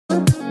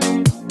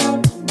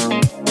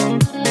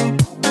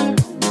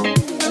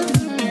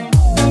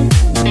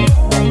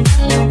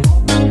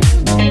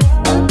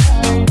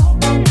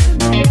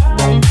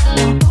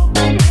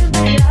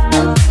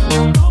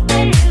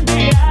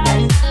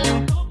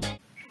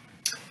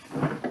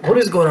What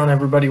is going on,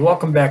 everybody?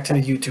 Welcome back to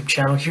the YouTube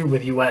channel. Here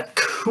with you at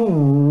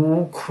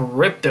Cool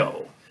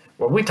Crypto,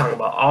 where we talk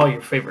about all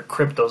your favorite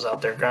cryptos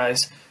out there,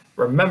 guys.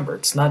 Remember,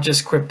 it's not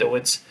just crypto,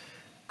 it's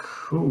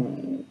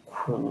Cool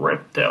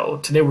Crypto.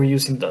 Today we're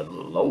using the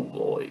low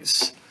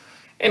voice.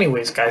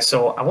 Anyways, guys,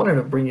 so I wanted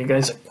to bring you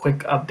guys a quick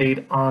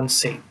update on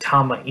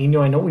Saitama.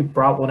 I know we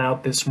brought one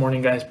out this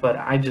morning, guys, but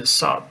I just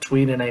saw a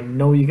tweet and I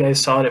know you guys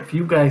saw it. If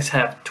you guys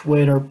have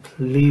Twitter,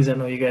 please, I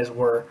know you guys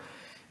were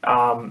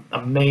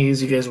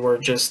amazed. You guys were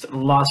just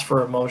lost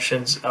for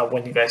emotions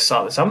when you guys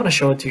saw this. I'm going to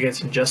show it to you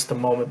guys in just a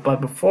moment, but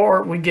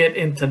before we get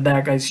into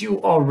that, guys, you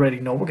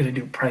already know we're going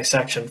to do price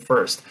action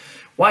first.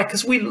 Why?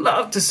 Because we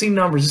love to see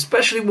numbers,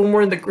 especially when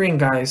we're in the green,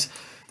 guys.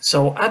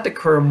 So at the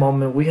current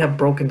moment, we have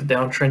broken the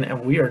downtrend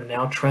and we are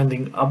now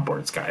trending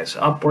upwards, guys,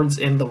 upwards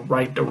in the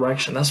right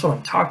direction. That's what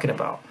I'm talking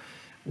about.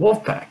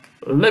 Wolfpack,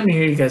 let me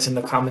hear you guys in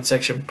the comment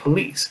section,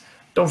 please.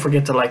 Don't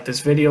forget to like this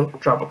video,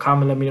 drop a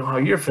comment, let me know how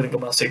you're feeling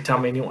about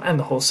Saitama and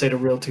the whole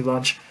Saita Realty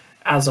launch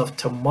as of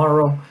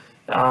tomorrow.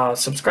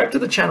 Subscribe to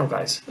the channel,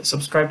 guys.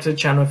 Subscribe to the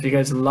channel if you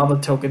guys love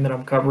a token that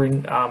I'm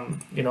covering.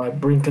 I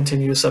bring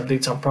continuous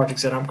updates on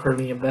projects that I'm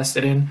currently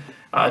invested in,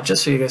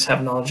 just so you guys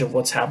have knowledge of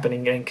what's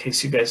happening in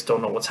case you guys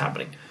don't know what's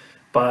happening.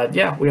 But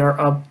yeah, we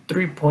are up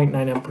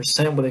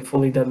 3.99% with a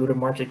fully diluted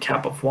market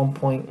cap of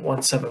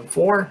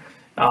 1.174,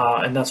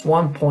 and that's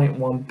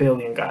 1.1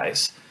 billion,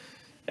 guys.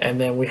 And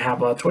then we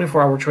have a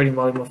 24-hour trading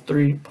volume of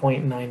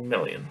 3.9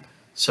 million.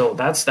 So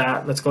that's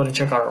that. Let's go ahead and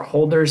check out our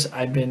holders.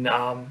 I've been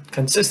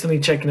consistently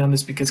checking on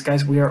this because,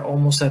 guys, we are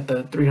almost at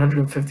the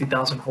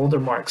 350,000 holder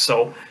mark.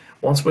 So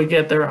once we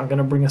get there, I'm going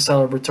to bring a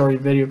celebratory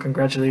video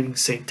congratulating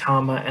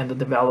Saitama and the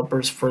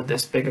developers for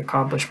this big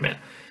accomplishment.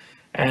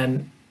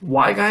 And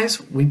why, guys?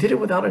 We did it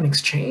without an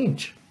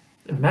exchange.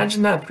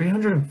 Imagine that,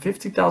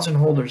 350,000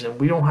 holders, and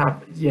we don't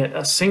have yet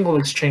a single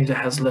exchange that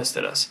has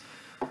listed us.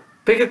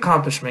 Big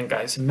accomplishment,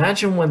 guys.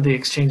 Imagine when the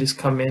exchanges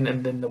come in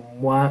and then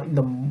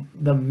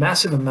the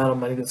massive amount of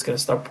money that's going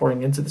to start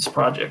pouring into this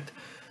project.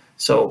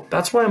 So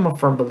that's why I'm a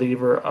firm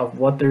believer of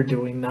what they're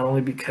doing, not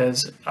only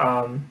because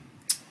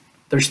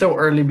they're still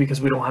early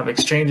because we don't have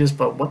exchanges,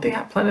 but what they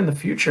have planned in the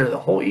future, the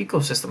whole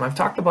ecosystem. I've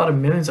talked about it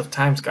millions of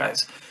times,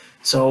 guys.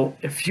 So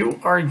if you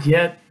are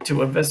yet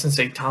to invest in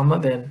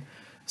Saitama, then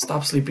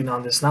stop sleeping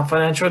on this. Not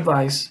financial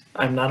advice.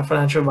 I'm not a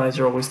financial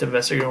advisor. Always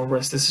invest at your own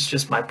risk. This is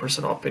just my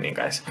personal opinion,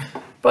 guys.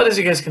 But as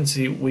you guys can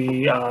see,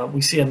 we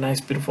see a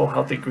nice, beautiful,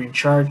 healthy green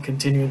chart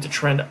continuing to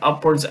trend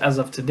upwards. As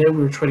of today, we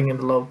were trading in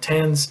the low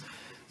 10s.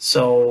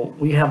 So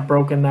we have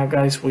broken that,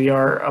 guys. We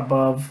are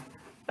above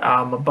the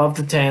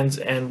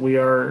 10s, and we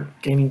are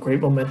gaining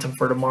great momentum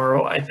for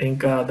tomorrow. I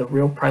think the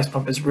real price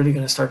pump is really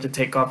going to start to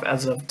take off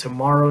as of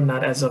tomorrow,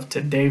 not as of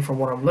today from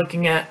what I'm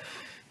looking at.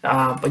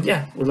 But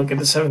yeah, we look at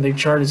the 7-day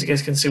chart. As you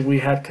guys can see,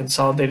 we had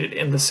consolidated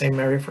in the same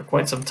area for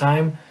quite some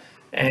time.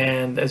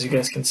 And as you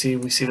guys can see,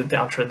 we see the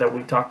downtrend that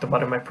we talked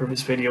about in my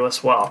previous video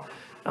as well.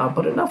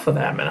 But enough of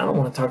that, man. I don't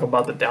want to talk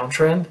about the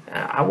downtrend.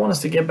 I want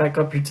us to get back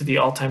up here to the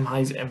all-time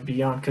highs and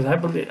beyond, because I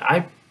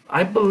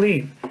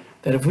believe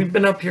that if we've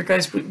been up here,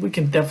 guys, we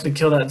can definitely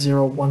kill that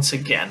zero once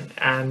again,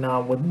 and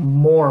with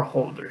more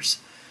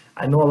holders.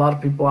 I know a lot of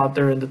people out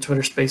there in the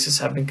Twitter spaces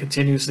have been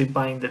continuously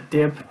buying the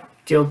dip,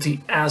 guilty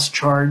as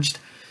charged.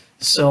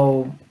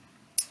 So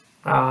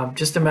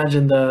just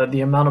imagine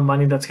the amount of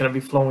money that's going to be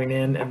flowing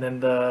in, and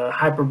then the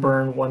hyper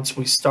burn once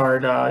we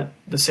start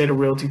the Saita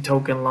Realty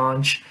token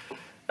launch.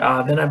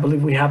 Then I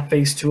believe we have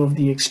phase 2 of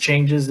the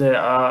exchanges that,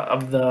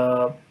 of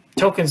the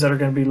tokens that are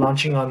going to be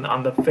launching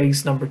on the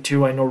phase number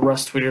 2. I know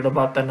Russ tweeted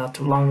about that not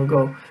too long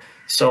ago.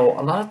 So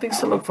a lot of things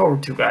to look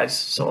forward to, guys.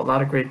 So a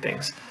lot of great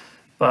things.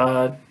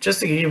 But just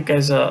to give you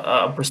guys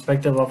a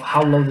perspective of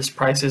how low this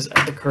price is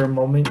at the current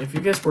moment, if you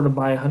guys were to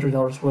buy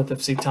 $100 worth of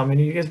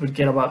Saitama, you guys would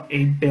get about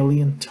 8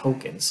 billion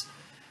tokens.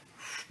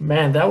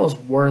 Man, that was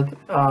worth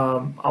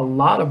a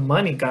lot of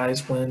money,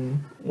 guys,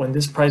 when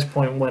this price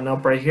point went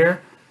up right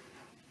here.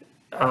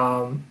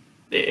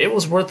 It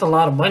was worth a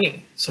lot of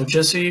money. So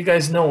just so you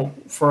guys know,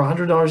 for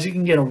 $100, you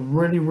can get a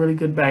really, really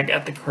good bag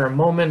at the current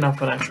moment. Not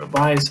financial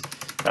advice.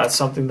 That's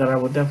something that I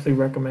would definitely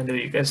recommend that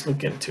you guys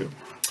look into.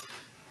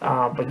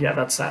 But yeah,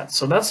 that's that.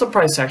 So that's the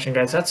price action,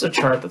 guys. That's the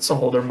chart. That's the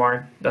holder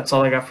mark. That's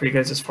all I got for you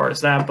guys as far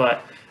as that.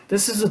 But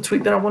this is a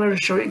tweet that I wanted to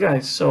show you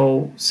guys.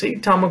 So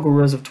Saitama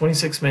grew as of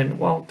 26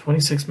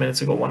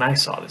 minutes ago when I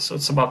saw this. So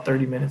it's about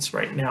 30 minutes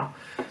right now.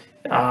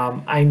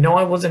 I know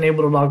I wasn't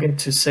able to log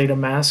into Saita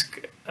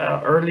Mask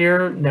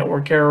earlier.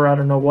 Network error. I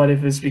don't know what,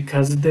 if it's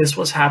because this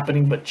was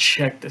happening. But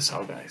check this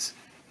out, guys.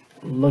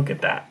 Look at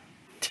that.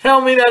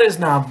 Tell me that is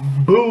not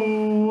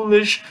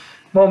bullish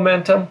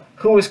momentum.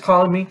 Who is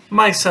calling me?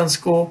 My son's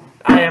school.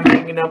 I am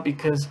hanging up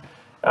because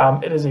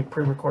it is a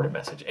pre-recorded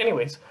message.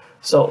 Anyways,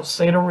 so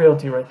Saita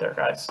Realty right there,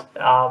 guys.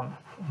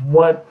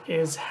 What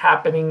is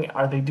happening?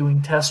 Are they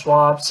doing test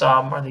swaps?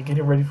 Are they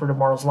getting ready for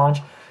tomorrow's launch?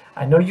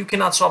 I know you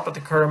cannot swap at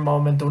the current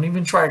moment. Don't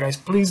even try, guys.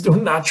 Please do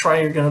not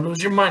try. You're going to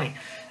lose your money.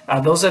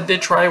 Those that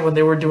did try when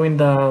they were doing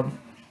the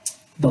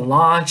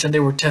launch and they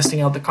were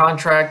testing out the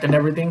contract and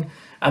everything,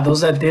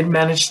 those that did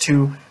manage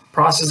to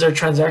process their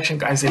transaction,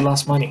 guys, they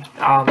lost money.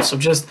 So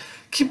just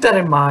keep that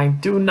in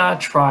mind. Do not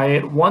try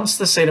it. Once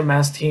the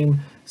Saitama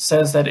team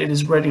says that it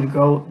is ready to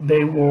go,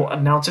 they will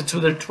announce it to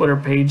their Twitter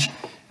page.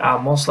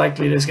 Most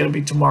likely it is going to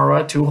be tomorrow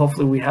at 2.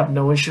 Hopefully we have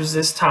no issues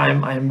this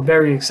time. I am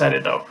very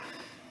excited though.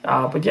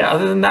 But yeah,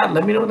 other than that,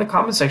 let me know in the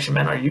comment section,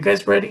 man. Are you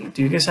guys ready?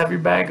 Do you guys have your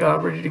bag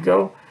ready to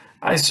go?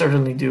 I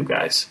certainly do,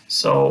 guys.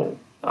 So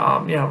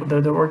yeah,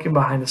 they're working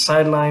behind the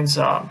sidelines,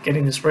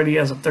 getting this ready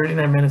as of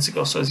 39 minutes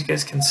ago. So as you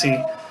guys can see,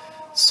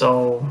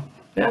 so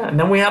yeah, and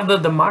then we have the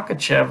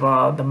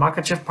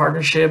Makachev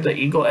partnership, the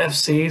Eagle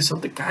FC. So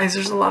the guys,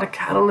 there's a lot of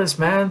catalysts,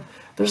 man.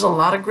 There's a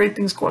lot of great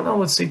things going on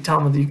with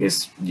Saitama.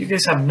 You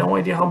guys have no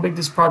idea how big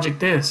this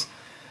project is.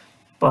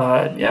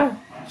 But yeah,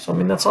 so I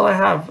mean that's all I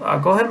have.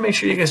 Go ahead and make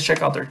sure you guys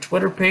check out their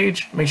Twitter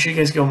page. Make sure you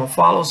guys give them a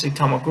follow.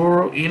 Saitama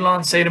Guru,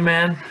 Elon,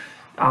 Saitaman,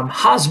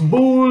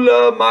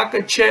 Hasbullah,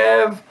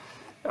 Makachev.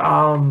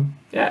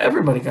 Yeah,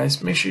 everybody,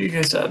 guys, make sure you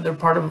guys they're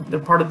part of the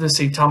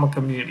Saitama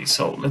community.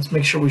 So let's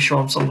make sure we show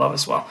them some love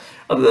as well.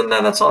 Other than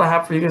that, that's all I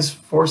have for you guys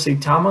for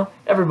Saitama.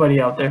 Everybody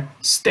out there,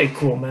 stay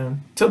cool,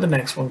 man. Till the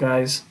next one,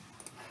 guys.